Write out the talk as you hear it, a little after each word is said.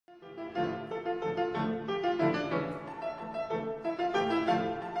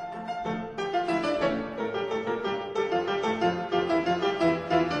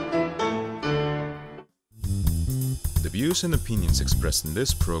views and opinions expressed in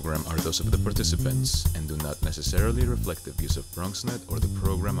this program are those of the participants and do not necessarily reflect the views of BronxNet or the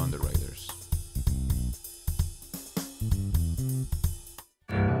program underwriters.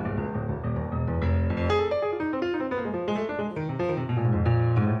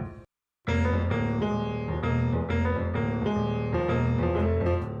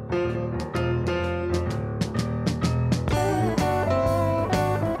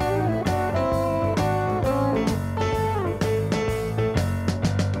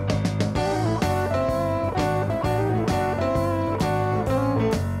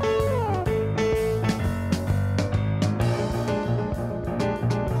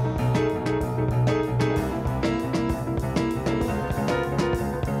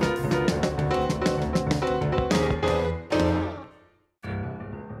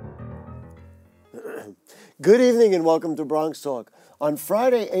 Good evening and welcome to Bronx Talk. On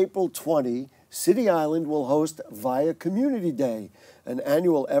Friday, April 20, City Island will host Viacommunity Day, an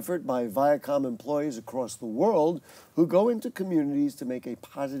annual effort by Viacom employees across the world who go into communities to make a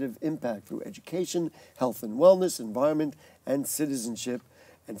positive impact through education, health and wellness, environment, and citizenship.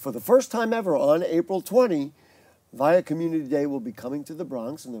 And for the first time ever on April 20, Viacommunity Day will be coming to the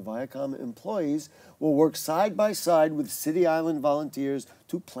Bronx, and the Viacom employees will work side by side with City Island volunteers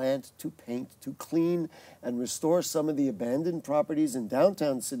to plant, to paint, to clean, and restore some of the abandoned properties in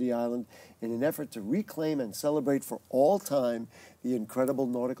downtown City Island in an effort to reclaim and celebrate for all time the incredible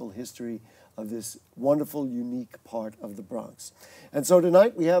nautical history of this wonderful, unique part of the Bronx. And so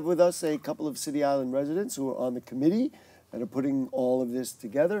tonight we have with us a couple of City Island residents who are on the committee that are putting all of this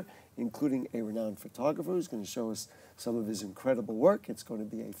together, including a renowned photographer who's going to show us some of his incredible work. It's going to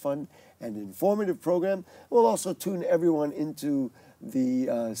be a fun and informative program. We'll also tune everyone into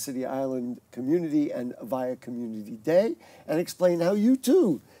the City Island community and Viacommunity Day and explain how you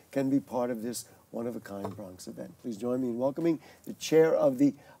too can be part of this one-of-a-kind Bronx event. Please join me in welcoming the chair of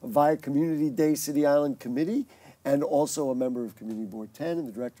the Viacommunity Day City Island Committee and also a member of Community Board 10 and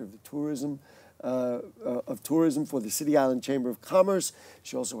the director of the tourism for the City Island Chamber of Commerce.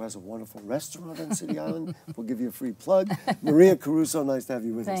 She also has a wonderful restaurant on City Island. We'll give you a free plug. Maria Caruso, nice to have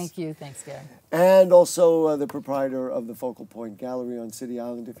you with us. Thank you. Thanks, Gary. And also the proprietor of the Focal Point Gallery on City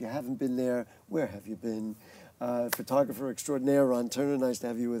Island. If you haven't been there, where have you been? Photographer extraordinaire, Ron Turner. Nice to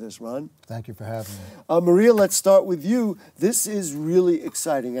have you with us, Ron. Thank you for having me. Maria, let's start with you. This is really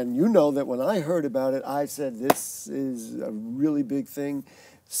exciting. And you know that when I heard about it, I said this is a really big thing.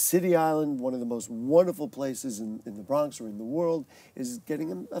 City Island, one of the most wonderful places in the Bronx or in the world, is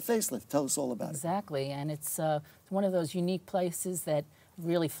getting a facelift. Tell us all about it. Exactly, and it's one of those unique places that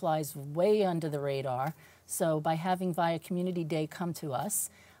really flies way under the radar. So by having Viacommunity Day come to us,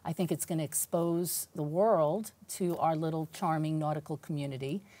 I think it's going to expose the world to our little charming nautical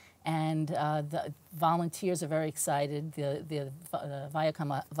community. And the volunteers are very excited. The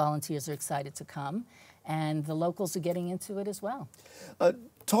Viacom volunteers are excited to come. And the locals are getting into it as well.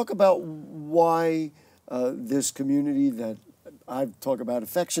 Talk about why this community that I talk about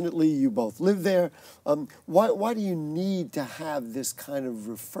affectionately, you both live there, why do you need to have this kind of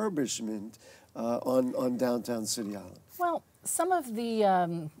refurbishment on downtown City Island? Well, some of the,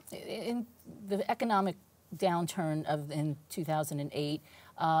 in the economic downturn in 2008,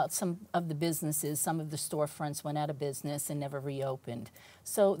 some of the businesses, some of the storefronts went out of business and never reopened.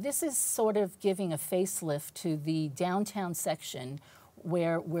 So this is sort of giving a facelift to the downtown section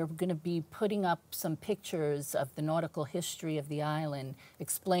where we're going to be putting up some pictures of the nautical history of the island,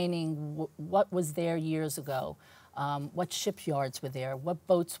 explaining what was there years ago, what shipyards were there, what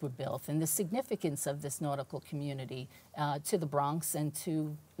boats were built, and the significance of this nautical community to the Bronx and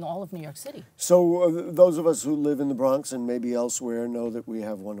to all of New York City. So those of us who live in the Bronx and maybe elsewhere know that we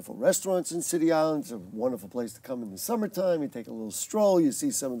have wonderful restaurants in City Island. It's a wonderful place to come in the summertime. You take a little stroll, you see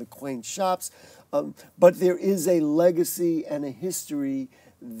some of the quaint shops. But there is a legacy and a history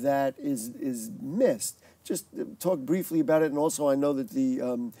that is missed. Just talk briefly about it, and also I know that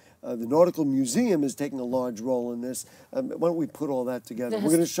the Nautical Museum is taking a large role in this. Why don't we put all that together? We're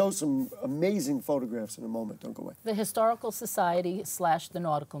going to show some amazing photographs in a moment. Don't go away. The Historical Society / the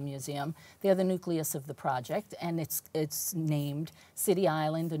Nautical Museum, they're the nucleus of the project, and it's named City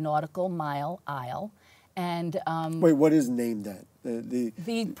Island, the Nautical Mile Isle. And wait, what is named that?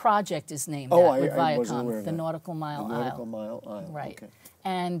 The project is named that with I wasn't aware Viacom, of the that. Nautical Mile Isle. The Nautical Mile Isle, right. Okay.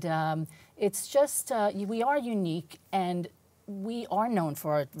 And it's just, we are unique, and we are known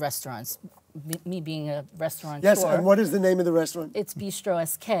for our restaurants. Me being a restaurateur. Yes, and what is the name of the restaurant? It's Bistro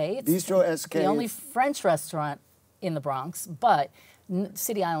SK. It's Bistro SK. the only French restaurant in the Bronx, but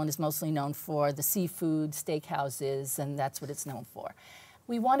City Island is mostly known for the seafood, steakhouses, and that's what it's known for.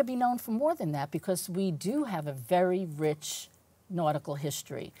 we want to be known for more than that because we do have a very rich nautical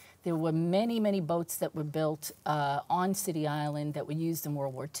history. There were many, many boats that were built on City Island that were used in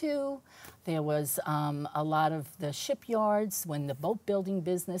World War II. There was a lot of the shipyards when the boat building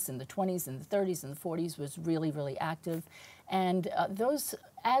business in the 20s and the 30s and the 40s was really, really active. And those,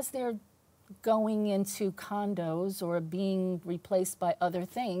 as they're going into condos or being replaced by other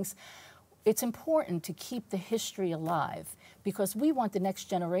things, it's important to keep the history alive because we want the next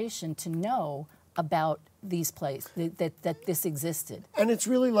generation to know about these places, that this existed. And it's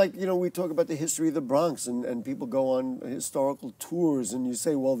really like, you know, we talk about the history of the Bronx and people go on historical tours and you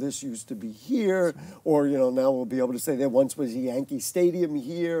say, well, this used to be here, or, you know, now we'll be able to say there once was a Yankee Stadium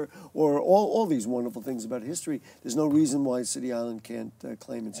here, or all these wonderful things about history. There's no reason why City Island can't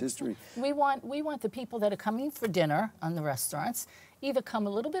claim its history. We want the people that are coming for dinner on the restaurants either come a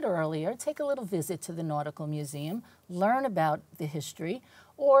little bit earlier, take a little visit to the Nautical Museum, learn about the history,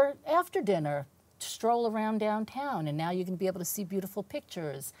 or after dinner, stroll around downtown, and now you can be able to see beautiful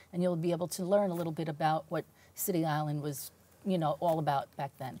pictures, and you'll be able to learn a little bit about what City Island was, you know, all about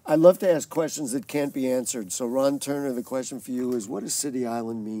back then. I love to ask questions that can't be answered. So, Ron Turner, the question for you is, what does City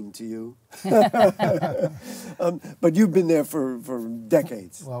Island mean to you? But you've been there for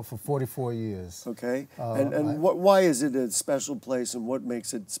decades. Well, for 44 years. Okay. Why is it a special place, and what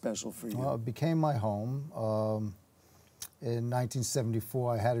makes it special for you? Well, it became my home. In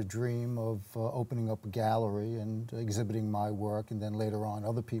 1974, I had a dream of opening up a gallery and exhibiting my work, and then later on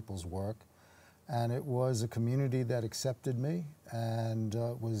other people's work. And it was a community that accepted me, and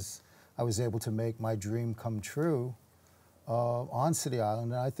I was able to make my dream come true on City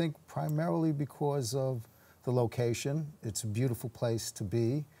Island. And I think primarily because of the location. It's a beautiful place to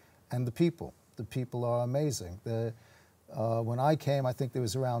be, and the people. The people are amazing. When I came, I think there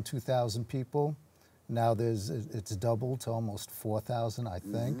was around 2,000 people. Now it's doubled to almost 4,000, I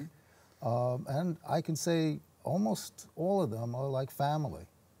think. And I can say almost all of them are like family.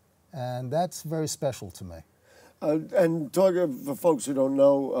 And that's very special to me. And talk for folks who don't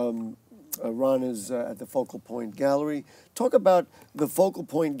know, Ron is at the Focal Point Gallery. Talk about the Focal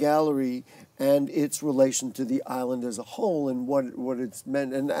Point Gallery and its relation to the island as a whole and what it's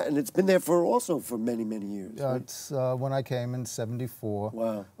meant. And it's been there also for many, many years. Right? It's when I came in '74.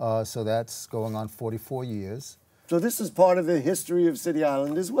 Wow. So that's going on 44 years. So this is part of the history of City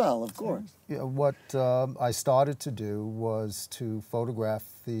Island as well, of course. Yeah, what I started to do was to photograph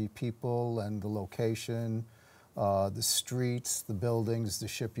the people and the location, the streets, the buildings, the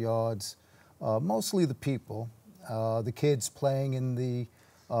shipyards, mostly the people. The kids playing in the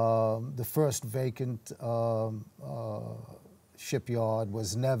first vacant shipyard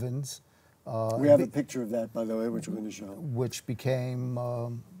was Nevins. We have a picture of that, by the way, which we're going to show. Which became,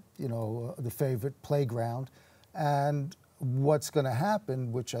 you know, the favorite playground. And what's going to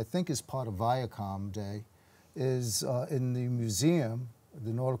happen, which I think is part of Viacom Day, is in the museum,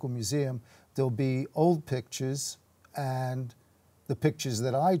 the Nautical Museum, there'll be old pictures and the pictures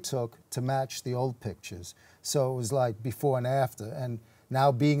that I took to match the old pictures. So it was like before and after. And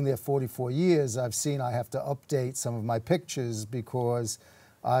now being there 44 years, I've seen I have to update some of my pictures because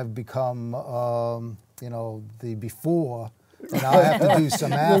I've become, you know, the before. And I have to do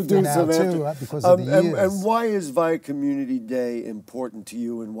some after now, too, because of the years. And why is Viacommunity Day important to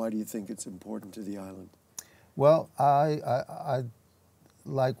you, and why do you think it's important to the island? Well, I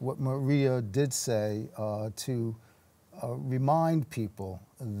like what Maria did say, to remind people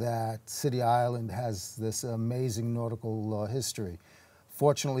that City Island has this amazing nautical history.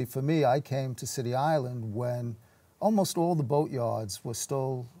 Fortunately for me, I came to City Island when almost all the boatyards were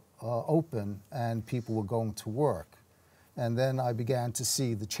still open and people were going to work. And then I began to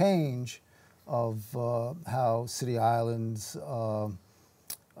see the change of how City Island's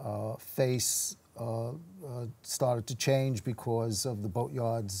face started to change because of the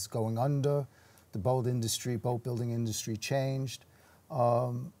boatyards going under. The boat building industry changed.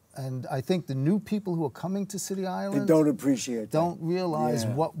 And I think the new people who are coming to City Island... They don't appreciate that. Don't realize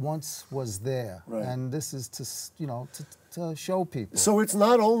what once was there. Right. And this is to, you know, to show people. So it's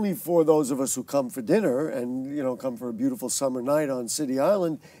not only for those of us who come for dinner and, you know, come for a beautiful summer night on City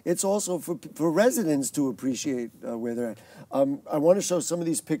Island, it's also for residents to appreciate where they're at. I want to show some of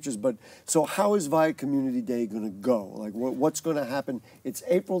these pictures, but so how is Viacommunity Day going to go? Like, what's going to happen? It's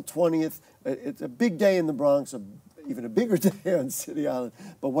April 20th. It's a big day in the Bronx, even a bigger day on City Island,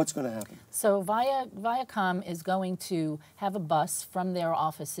 but what's going to happen? So Viacom is going to have a bus from their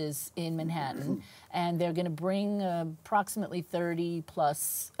offices in Manhattan, and they're going to bring approximately 30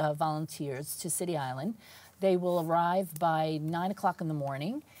 plus volunteers to City Island. They will arrive by 9 o'clock in the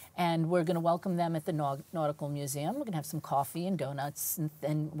morning, and we're going to welcome them at the Nautical Museum. We're going to have some coffee and donuts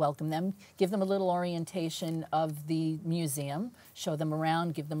and welcome them, give them a little orientation of the museum, show them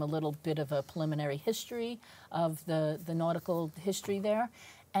around, give them a little bit of a preliminary history of the nautical history there.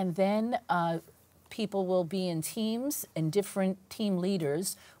 And then people will be in teams, and different team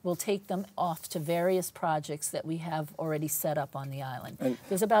leaders will take them off to various projects that we have already set up on the island.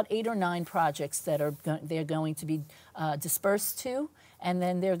 There's about 8 or 9 projects that they're going to be dispersed to, and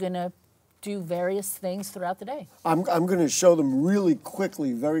then they're going to do various things throughout the day. I'm going to show them really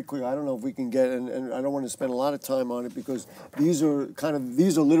quickly, very quickly. I don't know if we can get, and I don't want to spend a lot of time on it because these are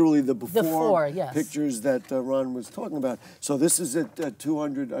literally the before yes. pictures that Ron was talking about. So this is at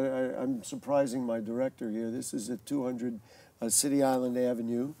 200, I'm surprising my director here. This is at 200 City Island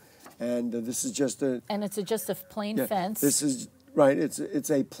Avenue, and this is just a... And it's just a plain fence. This is, right, it's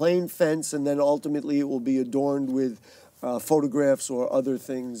a plain fence, and then ultimately it will be adorned with photographs or other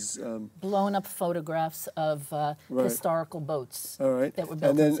things. Blown up photographs of historical boats. All right. That were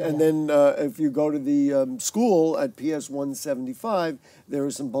built. And then if you go to the school at PS 175, there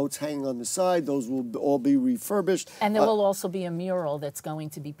are some boats hanging on the side. Those will all be refurbished. And there will also be a mural that's going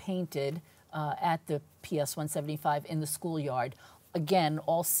to be painted at the PS 175 in the schoolyard. Again,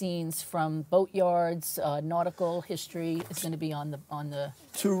 all scenes from boatyards, nautical history is going to be on the.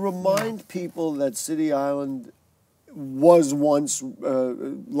 To remind people that City Island was once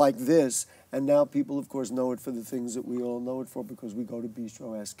like this, and now people, of course, know it for the things that we all know it for because we go to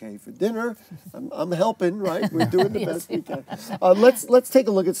Bistro SK for dinner. I'm helping, right? We're doing the best we can. Let's take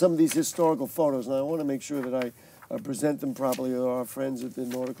a look at some of these historical photos, and I want to make sure that I present them properly, or our friends at the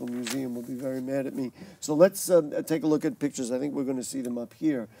Nautical Museum will be very mad at me. So let's take a look at pictures. I think we're going to see them up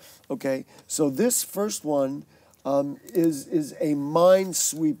here. Okay, so this first one is a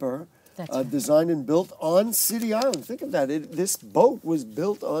minesweeper. Designed and built on City Island. Think of that. This boat was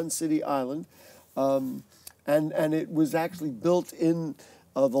built on City Island, and it was actually built in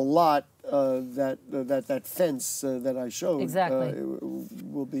the lot that fence that I showed. Exactly.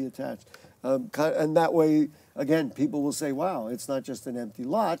 Will be attached. And that way, again, people will say, wow, it's not just an empty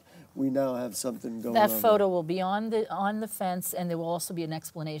lot. We now have something going on. That photo will be on the fence, and there will also be an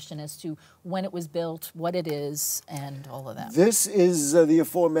explanation as to when it was built, what it is, and all of that. This is the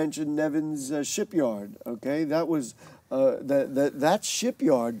aforementioned Nevins shipyard. Okay, that was that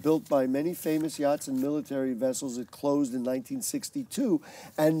shipyard built by many famous yachts and military vessels. It closed in 1962,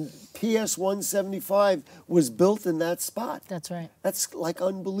 and PS 175 was built in that spot. That's right. That's like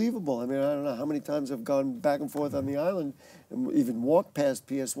unbelievable. I mean, I don't know how many times I've gone back and forth on the island, and even walked past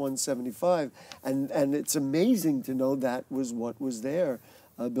PS 175, and it's amazing to know that was what was there,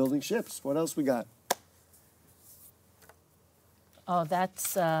 building ships. What else we got? Oh,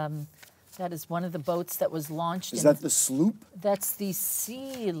 that is one of the boats that was launched. Is that the sloop? That's the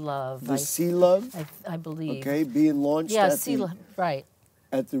Sea Love. The Sea Love? I believe. Okay, being launched at Sea Love, right.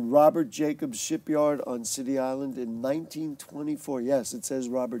 At the Robert Jacobs Shipyard on City Island in 1924. Yes, it says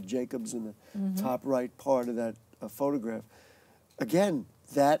Robert Jacobs in the top right part of that photograph. Again,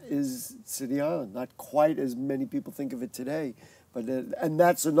 that is City Island. Not quite as many people think of it today, but and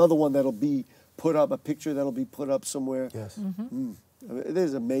that's another one that'll be put up, a picture that'll be put up somewhere. Yes. It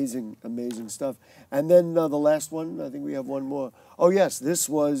is amazing, amazing stuff. And then the last one, I think we have one more. Oh, yes, this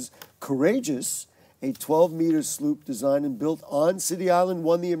was Courageous, a 12-meter sloop designed and built on City Island,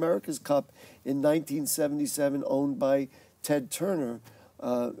 won the America's Cup in 1977, owned by Ted Turner.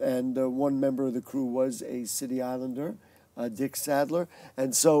 And one member of the crew was a City Islander, Dick Sadler.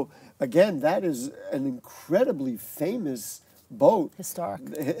 And so, again, that is an incredibly famous boat.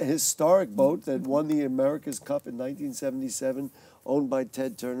 Historic boat that won the America's Cup in 1977, owned by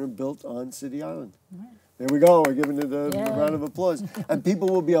Ted Turner, built on City Island. Right. There we go. We're giving it a round of applause. And people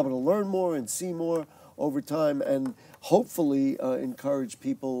will be able to learn more and see more over time, and hopefully encourage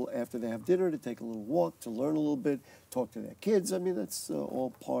people after they have dinner to take a little walk, to learn a little bit, talk to their kids. I mean, that's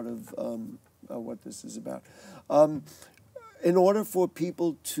all part of what this is about. In order for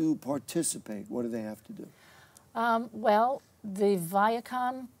people to participate, what do they have to do? Well, the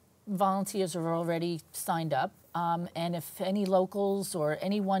Viacom volunteers are already signed up. And if any locals or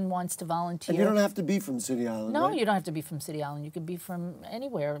anyone wants to volunteer... And you don't have to be from City Island, No, right? you don't have to be from City Island. You could be from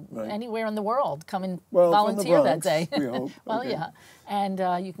anywhere, anywhere in the world. Come and volunteer volunteer that day. We hope. Well, okay. yeah. And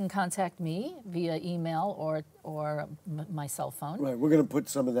you can contact me via email or my cell phone. Right, we're going to put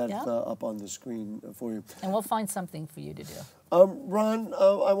some of that up on the screen for you. And we'll find something for you to do. Ron,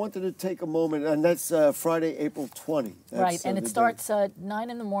 I wanted to take a moment, and that's Friday, April 20. That's, right, and it starts at 9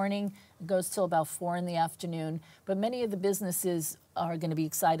 in the morning It goes till about 4 in the afternoon. But many of the businesses are going to be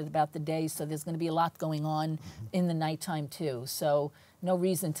excited about the day, so there's going to be a lot going on in the nighttime too. So no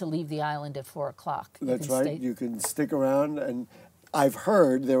reason to leave the island at 4 o'clock. That's right. You can stick around, and I've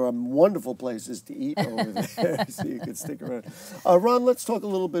heard there are wonderful places to eat over there, so you can stick around. Ron, let's talk a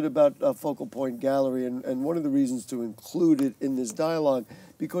little bit about Focal Point Gallery, and one of the reasons to include it in this dialogue,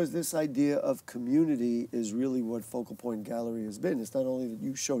 because this idea of community is really what Focal Point Gallery has been. It's not only that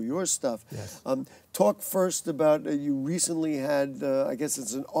you show your stuff. Yes. Talk first about, you recently had, I guess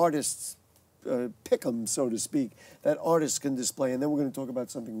it's an artist's pick-em, so to speak, that artists can display. And then we're going to talk about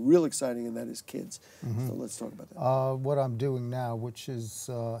something real exciting, and that is kids. So let's talk about that. What I'm doing now, which is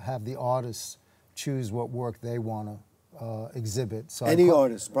have the artists choose what work they want to exhibit. So Any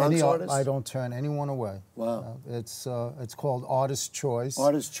artist, Bronx artist? I don't turn anyone away. Wow. It's called Artist Choice.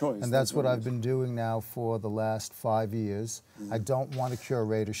 Artist Choice. And that's what I've been doing now for the last 5 years. I don't want to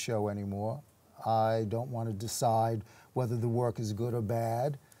curate a show anymore. I don't want to decide whether the work is good or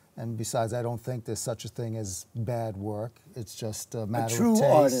bad. And besides, I don't think there's such a thing as bad work. It's just a matter of taste. A true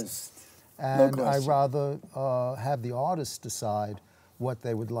artist. And No I'd question. rather have the artists decide what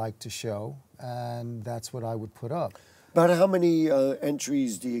they would like to show, and that's what I would put up. About how many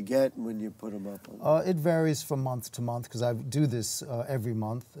entries do you get when you put them up? It varies from month to month, because I do this every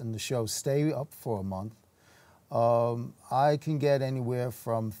month, and the shows stay up for a month. I can get anywhere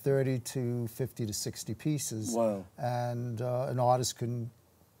from 30 to 50 to 60 pieces. Wow. And an artist can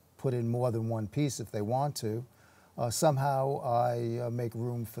put in more than one piece if they want to. Somehow I make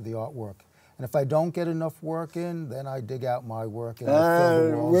room for the artwork. And if I don't get enough work in, then I dig out my work and I fill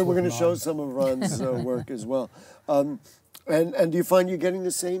the walls we're with going to show mine. some of Ron's work as well. And do you find you're getting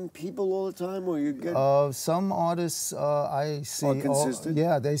the same people all the time, or you get some artists I see are consistent?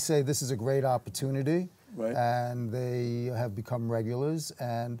 yeah, they say this is a great opportunity, Right. and they have become regulars,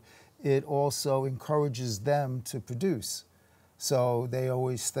 and it also encourages them to produce. So they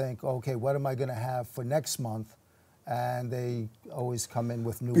always think, okay, what am I going to have for next month? And they always come in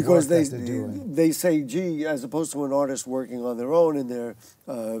with new because work that they're doing. they say, gee, as opposed to an artist working on their own in their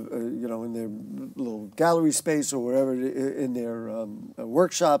in their little gallery space or wherever, in their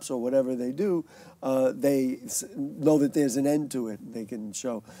workshops or whatever they do, they know that there's an end to it. They can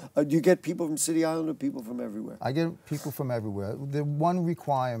show. Do you get people from City Island or people from everywhere? I get people from everywhere. The one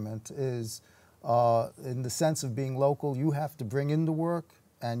requirement is, in the sense of being local, you have to bring in the work,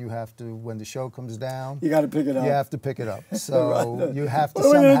 and you have to, when the show comes down, You got to pick it up. you have to pick it up. So you have to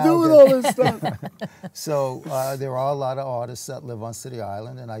What are we going to do with all this stuff? So there are a lot of artists that live on City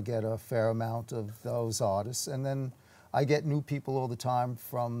Island, and I get a fair amount of those artists. And then I get new people all the time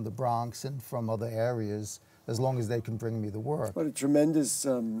from the Bronx and from other areas, as long as they can bring me the work. What a tremendous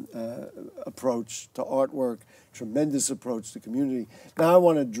approach to artwork, tremendous approach to community. Now I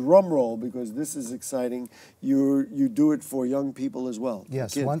want a drum roll, because this is exciting. You do it for young people as well. for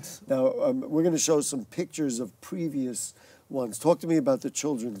Yes, kids. once- Now we're going to show some pictures of previous ones. Talk to me about the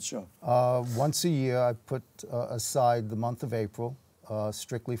children's show. Once a year, I put aside the month of April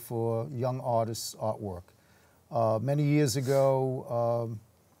strictly for young artists' artwork. Many years ago,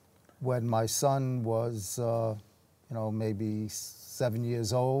 when my son was, maybe 7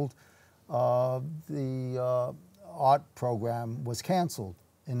 years old, the art program was canceled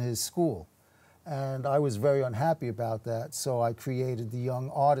in his school. And I was very unhappy about that, so I created the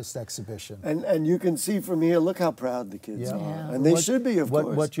Young Artist Exhibition. And you can see from here, look how proud the kids Yeah. are. Yeah. And they should be, of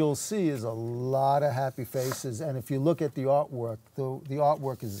course. What you'll see is a lot of happy faces, and if you look at the artwork, the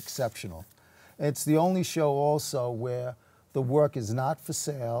artwork is exceptional. It's the only show also where the work is not for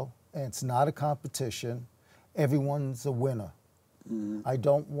sale, and it's not a competition. Everyone's a winner. I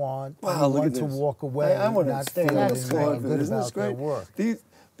don't want Wow, look anyone at to this. walk away I want to not stand feeling on That's the floor great. for this. Isn't this about their great? work.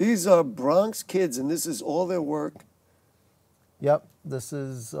 These are Bronx kids, and this is all their work. Yep, this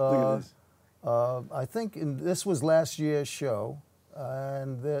is, Look at this. I think this was last year's show,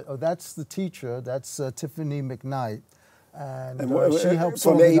 and that's the teacher, that's Tiffany McKnight. And she helps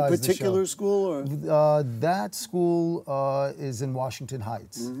from a organize the particular show. school, or That school is in Washington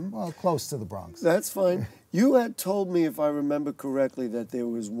Heights, well, close to the Bronx. that's fine. You had told me, if I remember correctly, that there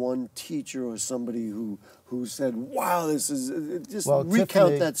was one teacher or somebody who said, "Wow, this is." Just Well,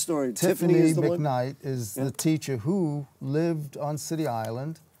 recount that story. Tiffany is the one. McKnight is the teacher who lived on City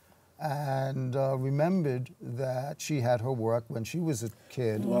Island, and remembered that she had her work when she was a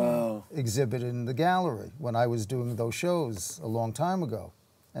kid Wow. exhibited in the gallery when I was doing those shows a long time ago.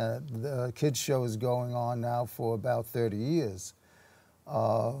 The kids show is going on now for about 30 years.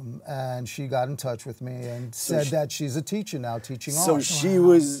 And she got in touch with me and said that she's a teacher now, teaching So art.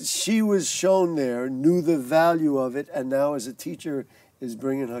 she was shown there, knew the value of it, and now as a teacher is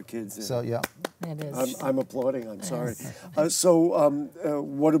bringing her kids in. So, yeah. It is. I'm applauding, I'm sorry.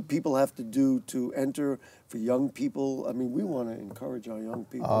 What do people have to do to enter for young people? I mean, we want to encourage our young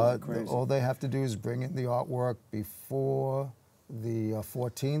people like crazy. All they have to do is bring in the artwork before the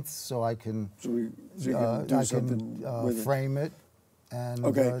 14th, so I can, frame it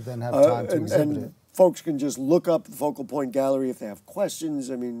and then have time to exhibit it. Folks can just look up the Focal Point Gallery if they have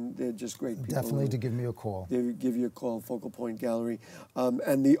questions. I mean, they're just great people. Definitely to give me a call. They give you a call, Focal Point Gallery.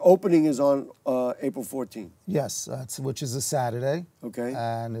 And the opening is on April 14th. Yes, which is a Saturday. Okay.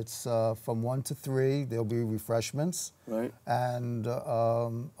 And it's from 1 to 3. There'll be refreshments. Right. And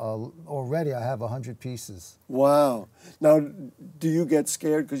already I have 100 pieces. Wow. Now, do you get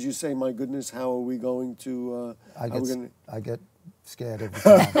scared because you say, my goodness, how are we going to... I get scared every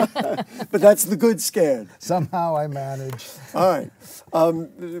time. But that's the good scared. Somehow I manage. All right.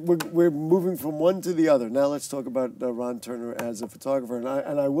 We're moving from one to the other. Now let's talk about Ron Turner as a photographer.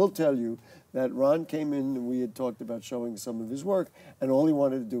 And I will tell you that Ron came in and we had talked about showing some of his work, and all he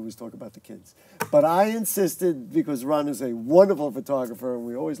wanted to do was talk about the kids. But I insisted, because Ron is a wonderful photographer and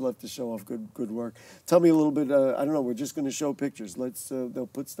we always love to show off good work. Tell me a little bit, I don't know, we're just going to show pictures. They'll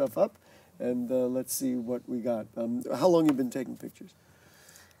put stuff up. And let's see what we got. How long have you been taking pictures?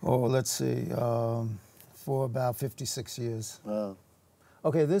 Oh, let's see, for about 56 years. Wow.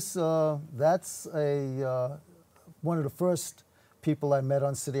 Okay, that's one of the first people I met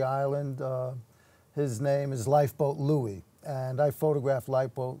on City Island. His name is Lifeboat Louie, and I photographed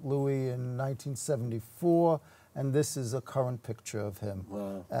Lifeboat Louie in 1974, and this is a current picture of him.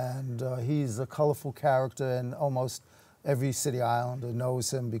 Wow. And he's a colorful character, and almost every City Islander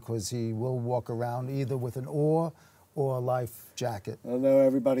knows him because he will walk around either with an oar or a life jacket. I know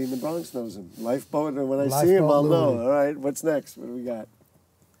everybody in the Bronx knows him. Lifeboat, and when I see him, I'll know. All right, what's next? What do we got?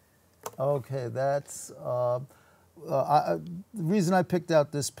 Okay, that's... the reason I picked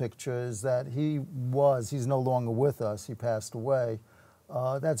out this picture is that he's no longer with us. He passed away.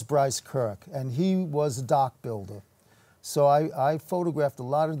 That's Bryce Kirk, and he was a dock builder. So I photographed a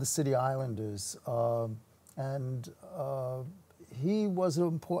lot of the City Islanders, and he was an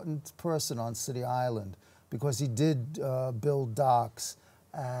important person on City Island because he did build docks,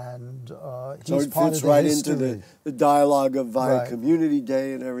 and he's part of the right history. into the dialogue of Viacommunity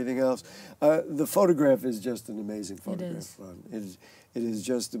Day and everything else. The photograph is just an amazing photograph. It is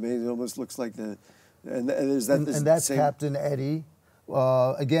just amazing. It almost looks like and that's Captain Eddie.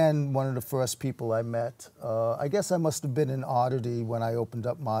 Again, one of the first people I met. I guess I must have been an oddity when I opened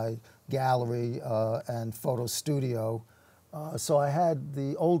up my gallery and photo studio. So I had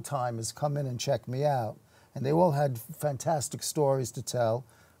the old-timers come in and check me out. And they all had fantastic stories to tell,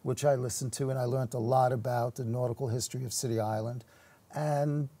 which I listened to, and I learned a lot about the nautical history of City Island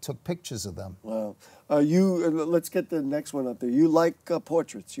and took pictures of them. Wow. Let's get the next one up there. You like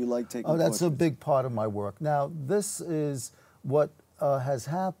portraits. You like taking portraits. Oh, that's a big part of my work. Now, this is what has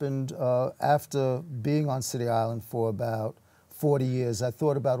happened after being on City Island for about 40 years. I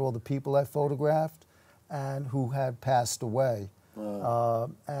thought about all the people I photographed and who had passed away.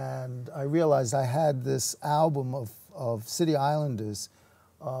 Wow. And I realized I had this album of City Islanders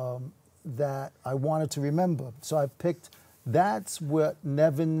that I wanted to remember. So I picked, that's what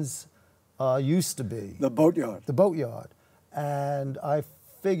Nevins used to be. The boatyard. The boatyard. And I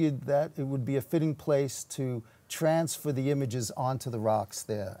figured that it would be a fitting place to transfer the images onto the rocks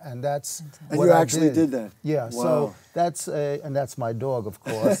there. And that's what you I actually did that? Yeah, wow. So and that's my dog, of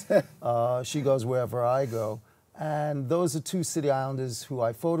course. She goes wherever I go. And those are two City Islanders who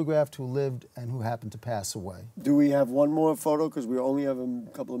I photographed, who lived, and who happened to pass away. Do we have one more photo? Because we only have a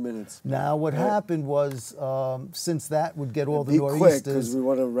couple of minutes. Now, what happened was, since that would get all the nor'easters, quick, because we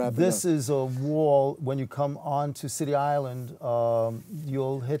want to wrap it up. This is a wall. When you come onto City Island,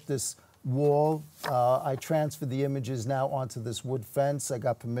 you'll hit this wall. I transferred the images now onto this wood fence. I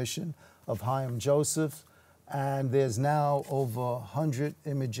got permission of Chaim Joseph. And there's now over 100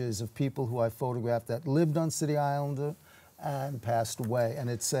 images of people who I photographed that lived on City Island and passed away. And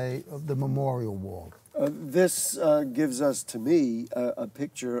it's the memorial wall. This gives us, to me, a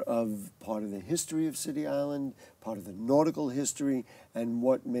picture of part of the history of City Island, part of the nautical history, and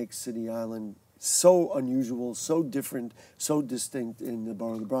what makes City Island so unusual, so different, so distinct in the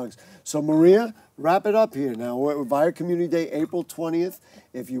borough of the Bronx. So Maria, wrap it up here now. We're Viacommunity Day, April 20th.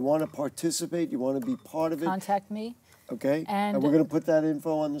 If you want to participate, you want to be part of it. Contact me. Okay. And we're going to put that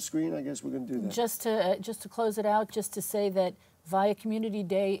info on the screen. I guess we're going to do that. Just to close it out, just to say that Viacommunity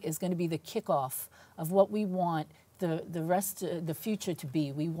Day is going to be the kickoff of what we want the future to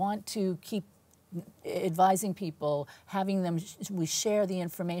be. We want to keep advising people, having them, we share the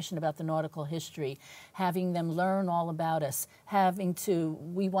information about the nautical history, having them learn all about us,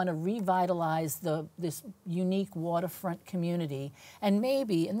 we want to revitalize this unique waterfront community, and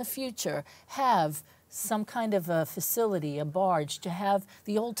maybe in the future have some kind of a facility, a barge, to have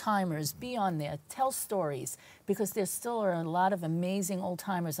the old-timers be on there, tell stories, because there still are a lot of amazing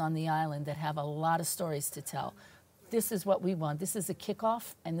old-timers on the island that have a lot of stories to tell. This is what we want. This is a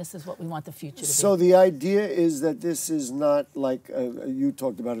kickoff, and this is what we want the future to be. So the idea is that this is not like, you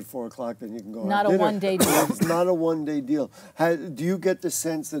talked about at 4 o'clock, then you can go Not have a dinner. one-day deal. It's not a one-day deal. Do you get the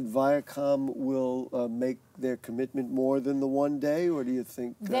sense that Viacom will make their commitment more than the one day, or do you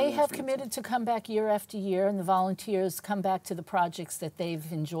think... They have committed to come back year after year, and the volunteers come back to the projects that they've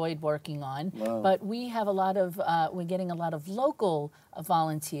enjoyed working on. Wow. But we have a lot of, we're getting a lot of local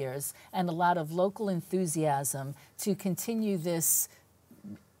volunteers and a lot of local enthusiasm to continue this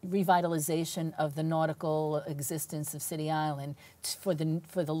revitalization of the nautical existence of City Island for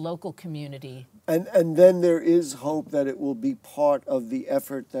the local community. And then there is hope that it will be part of the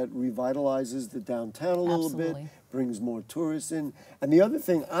effort that revitalizes the downtown a little Absolutely. bit, brings more tourists in. And the other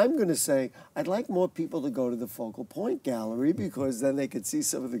thing I'm going to say, I'd like more people to go to the Focal Point Gallery, because then they could see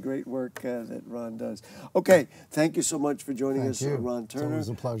some of the great work that Ron does. Okay, thank you so much for joining us, Ron Turner. It's always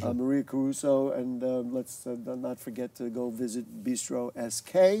a pleasure. Maria Caruso, and let's not forget to go visit Bistro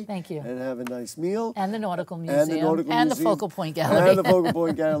SK. Thank you. And have a nice meal. And the Nautical Museum. And the Nautical and Museum. the Focal Point Gallery. And the Focal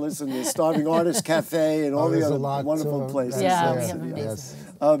Point Gallery. Listen, the Starving Artist Cafe and all the there's other a lot, wonderful places. Yeah, we yes, have amazing. yes.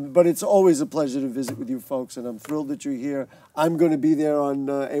 But it's always a pleasure to visit with you folks, and I'm thrilled that you're here. I'm going to be there on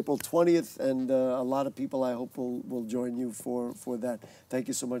April 20th, and a lot of people I hope will join you for that. Thank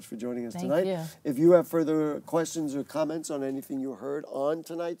you so much for joining us tonight. You. If you have further questions or comments on anything you heard on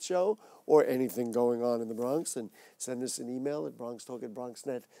tonight's show or anything going on in the Bronx, then send us an email at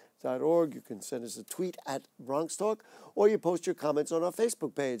BronxTalk@BronxNet.org. You can send us a tweet at BronxTalk, or you post your comments on our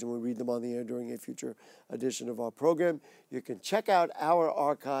Facebook page, and we'll read them on the air during a future edition of our program. You can check out our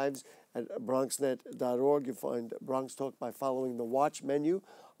archives at BronxNet.org. You'll find Bronx Talk by following the watch menu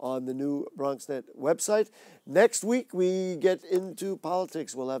on the new BronxNet website. Next week, we get into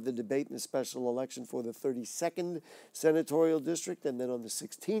politics. We'll have the debate in the special election for the 32nd Senatorial District, and then on the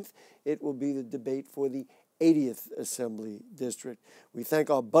 16th, it will be the debate for the 80th Assembly District. We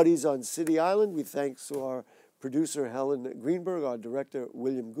thank our buddies on City Island. We thank our producer, Helen Greenberg, our director,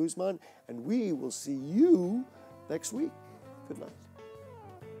 William Guzman, and we will see you next week. Good night.